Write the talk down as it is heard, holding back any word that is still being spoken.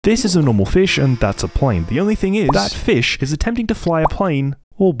This is a normal fish and that's a plane. The only thing is, that fish is attempting to fly a plane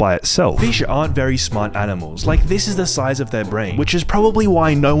all by itself. Fish aren't very smart animals, like this is the size of their brain, which is probably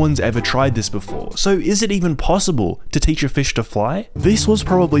why no one's ever tried this before. So is it even possible to teach a fish to fly? This was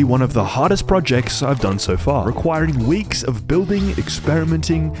probably one of the hardest projects I've done so far, requiring weeks of building,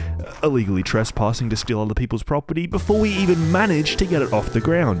 experimenting, illegally trespassing to steal other people's property before we even managed to get it off the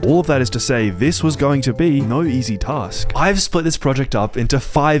ground. All of that is to say, this was going to be no easy task. I've split this project up into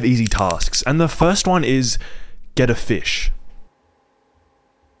 5 easy tasks, and the first one is get a fish.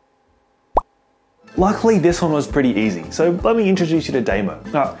 Luckily, this one was pretty easy, so let me introduce you to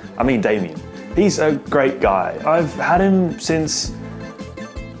Damien. He's a great guy. I've had him since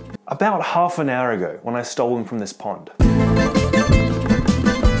about half an hour ago when I stole him from this pond.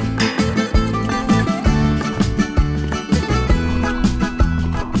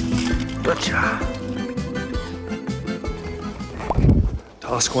 Gotcha.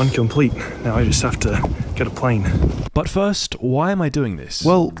 Task 1 complete. Now I just have to get a plane. But first, why am I doing this?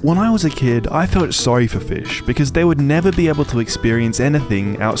 Well, when I was a kid, I felt sorry for fish because they would never be able to experience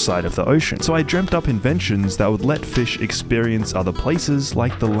anything outside of the ocean. So I dreamt up inventions that would let fish experience other places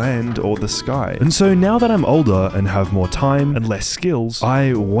like the land or the sky. And so now that I'm older and have more time and less skills,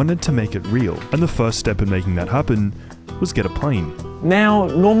 I wanted to make it real. And the first step in making that happen was get a plane. Now,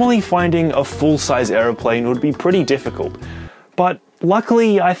 normally finding a full-size aeroplane would be pretty difficult, but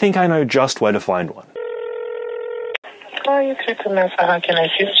luckily I think I know just where to find one. How can I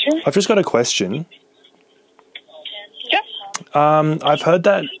assist you? I've just got a question. Yeah. I've heard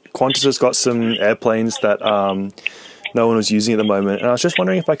that Qantas has got some airplanes that no one was using at the moment, and I was just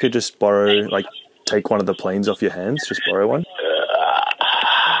wondering if I could just borrow, like, take one of the planes off your hands, just borrow one.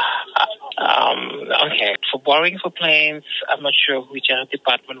 Okay, for borrowing for planes, I'm not sure which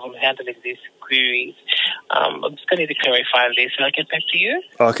department will handle these queries. I'm just going to need to clarify this and I'll get back to you.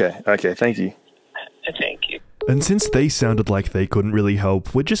 Okay, thank you. Thank you. And since they sounded like they couldn't really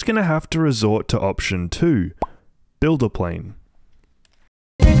help, we're just gonna have to resort to option 2. Build a plane.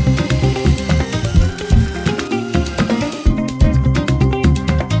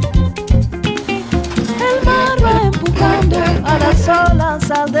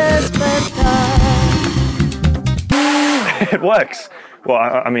 It works! Well,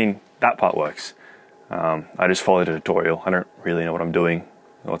 I mean, that part works. I just followed a tutorial. I don't really know what I'm doing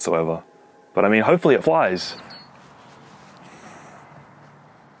whatsoever. But I mean, hopefully it flies.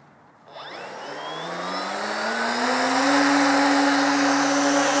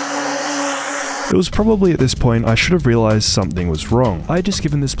 It was probably at this point I should have realized something was wrong. I had just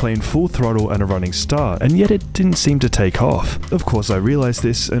given this plane full throttle and a running start, and yet it didn't seem to take off. Of course I realized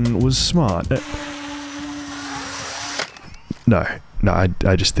this and was smart. No,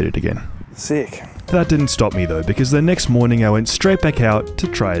 I just did it again. Sick. That didn't stop me though, because the next morning I went straight back out to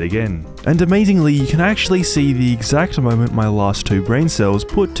try it again. And amazingly, you can actually see the exact moment my last 2 brain cells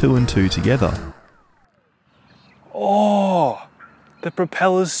put 2 and 2 together. Oh! The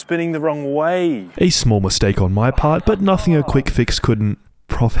propeller's spinning the wrong way. A small mistake on my part, but nothing a quick fix couldn't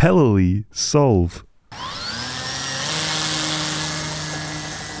propellerly solve.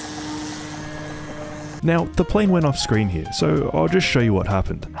 Now, the plane went off screen here, so I'll just show you what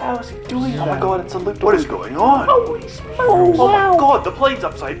happened. How is he doing that? Oh my god, it's a loop. What is going on? Oh my god, the plane's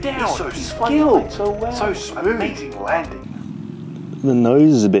upside down. He's so skilled. So well. So smooth. Amazing landing. The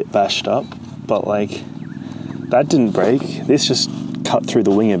nose is a bit bashed up, but like, that didn't break. This just cut through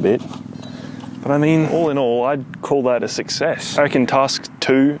the wing a bit. But I mean, all in all, I'd call that a success. I reckon task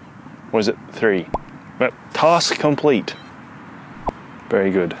 2, or is it 3? But task complete. Very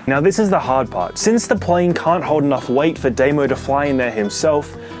good. Now this is the hard part. Since the plane can't hold enough weight for Damo to fly in there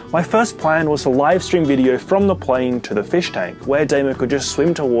himself, my first plan was to live stream video from the plane to the fish tank, where Damo could just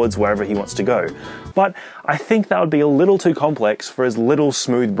swim towards wherever he wants to go. But I think that would be a little too complex for his little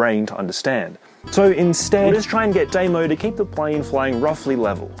smooth brain to understand. So instead, we'll just try and get Damo to keep the plane flying roughly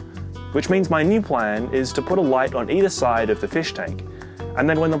level. Which means my new plan is to put a light on either side of the fish tank. And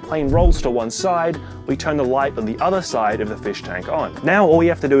then when the plane rolls to one side, we turn the light on the other side of the fish tank on. Now all we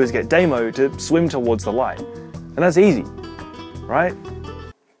have to do is get Damo to swim towards the light. And that's easy, right?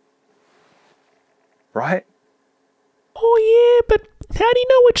 Right? Oh yeah, but how do you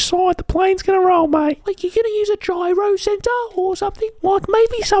know which side the plane's gonna roll, mate? Like, you're gonna use a gyro center or something? Like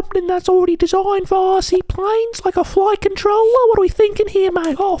maybe something that's already designed for RC planes, like a flight controller? What are we thinking here,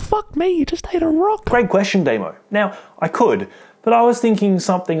 mate? Oh fuck me, you just ate a rock. Great question, Damo. Now, I could, but I was thinking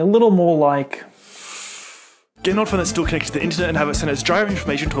something a little more like... get an odd phone that's still connected to the internet and have it send its gyro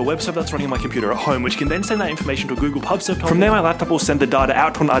information to a web server that's running on my computer at home, which can then send that information to a Google Pub server. From there, my laptop will send the data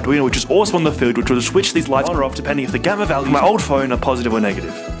out to an Arduino, which is also on the field, which will switch these lights on or off depending if the gamma values of my old phone are positive or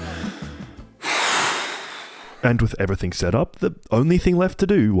negative. And with everything set up, the only thing left to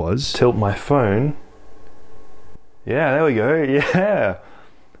do was tilt my phone. Yeah, there we go. Yeah.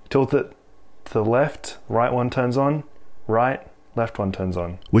 Tilt it to the left, right one turns on, right, left one turns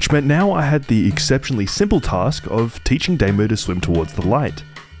on. Which meant now I had the exceptionally simple task of teaching Damo to swim towards the light.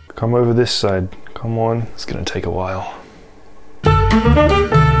 Come over this side. Come on. It's gonna take a while.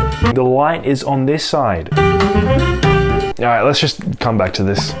 The light is on this side. Alright, let's just come back to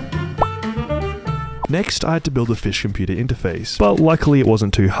this. Next, I had to build a fish computer interface, but luckily it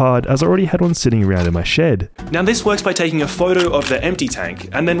wasn't too hard as I already had one sitting around in my shed. Now this works by taking a photo of the empty tank,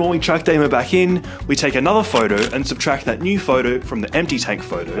 and then when we chuck Damo back in, we take another photo and subtract that new photo from the empty tank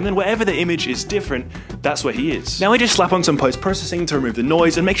photo, and then wherever the image is different, that's where he is. Now we just slap on some post-processing to remove the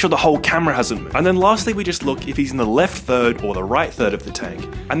noise and make sure the whole camera hasn't moved. And then lastly we just look if he's in the left third or the right third of the tank.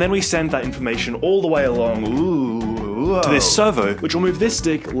 And then we send that information all the way along to this servo, which will move this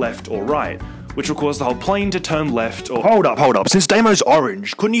stick left or right, which will cause the whole plane to turn left or— Hold up. Since Damo's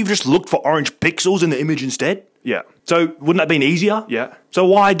orange, couldn't you have just looked for orange pixels in the image instead? Yeah. So wouldn't that have been easier? Yeah. So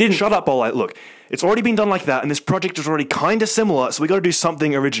why didn't— Shut up, Bolite. Look, it's already been done like that, and this project is already kinda similar, so we gotta do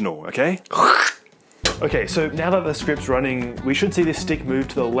something original, okay? Okay, so now that the script's running, we should see this stick move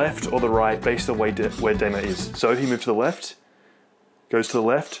to the left or the right based on where Damo is. So if he moves to the left, goes to the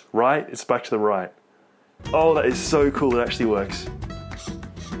left, right, it's back to the right. Oh, that is so cool, it actually works.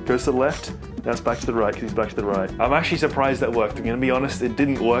 Goes to the left, now it's back to the right because he's back to the right. I'm actually surprised that worked. I'm gonna be honest, it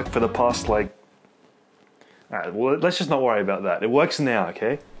didn't work for the past like... Alright, well, let's just not worry about that. It works now,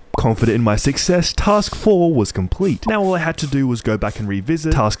 okay? Confident in my success, task 4 was complete. Now all I had to do was go back and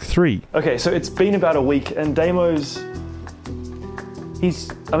revisit task 3. Okay, so it's been about a week and Damo's...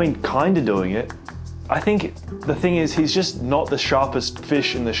 I mean, kinda doing it. I think the thing is, he's just not the sharpest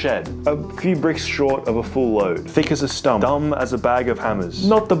fish in the shed. A few bricks short of a full load. Thick as a stump. Dumb as a bag of hammers.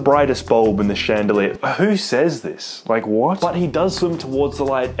 Not the brightest bulb in the chandelier. Who says this? Like what? But he does swim towards the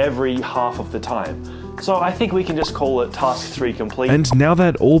light every half of the time. So I think we can just call it task 3 complete. And now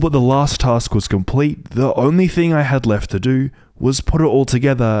that all but the last task was complete, the only thing I had left to do was put it all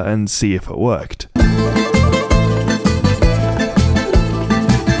together and see if it worked.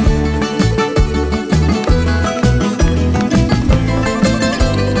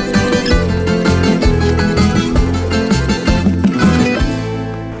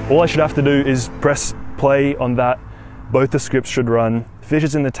 All I should have to do is press play on that. Both the scripts should run. Fish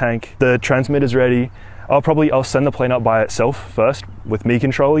is in the tank. The transmitter's ready. I'll send the plane up by itself first with me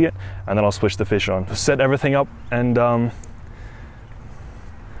controlling it, and then I'll switch the fish on. Set everything up, and I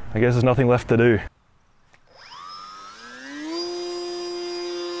guess there's nothing left to do.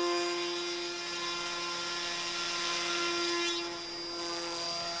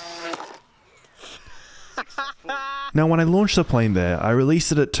 Now when I launched the plane there, I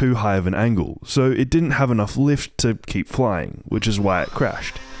released it at too high of an angle, so it didn't have enough lift to keep flying, which is why it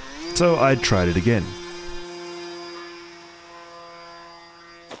crashed. So I tried it again.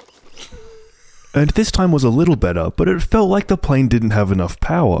 And this time was a little better, but it felt like the plane didn't have enough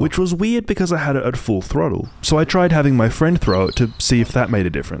power, which was weird because I had it at full throttle. So I tried having my friend throw it to see if that made a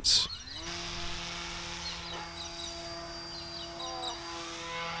difference.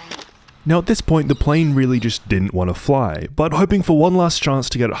 Now at this point the plane really just didn't want to fly, but hoping for one last chance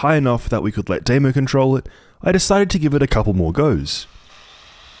to get it high enough that we could let Damo control it, I decided to give it a couple more goes.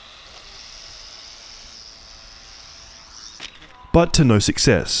 But to no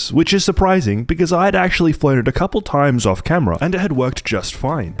success, which is surprising because I had actually flown it a couple times off camera and it had worked just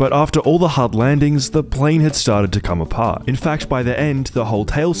fine. But after all the hard landings, the plane had started to come apart. In fact, by the end, the whole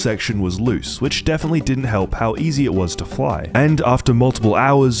tail section was loose, which definitely didn't help how easy it was to fly. And after multiple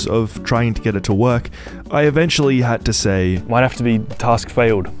hours of trying to get it to work, I eventually had to say, might have to be task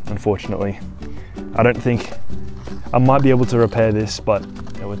failed, unfortunately. I don't think I might be able to repair this, but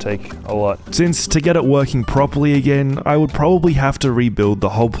it would take a lot. Since to get it working properly again, I would probably have to rebuild the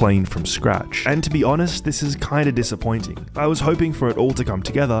whole plane from scratch. And to be honest, this is kinda disappointing. I was hoping for it all to come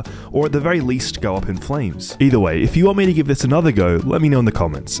together, or at the very least go up in flames. Either way, if you want me to give this another go, let me know in the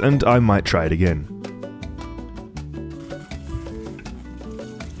comments, and I might try it again.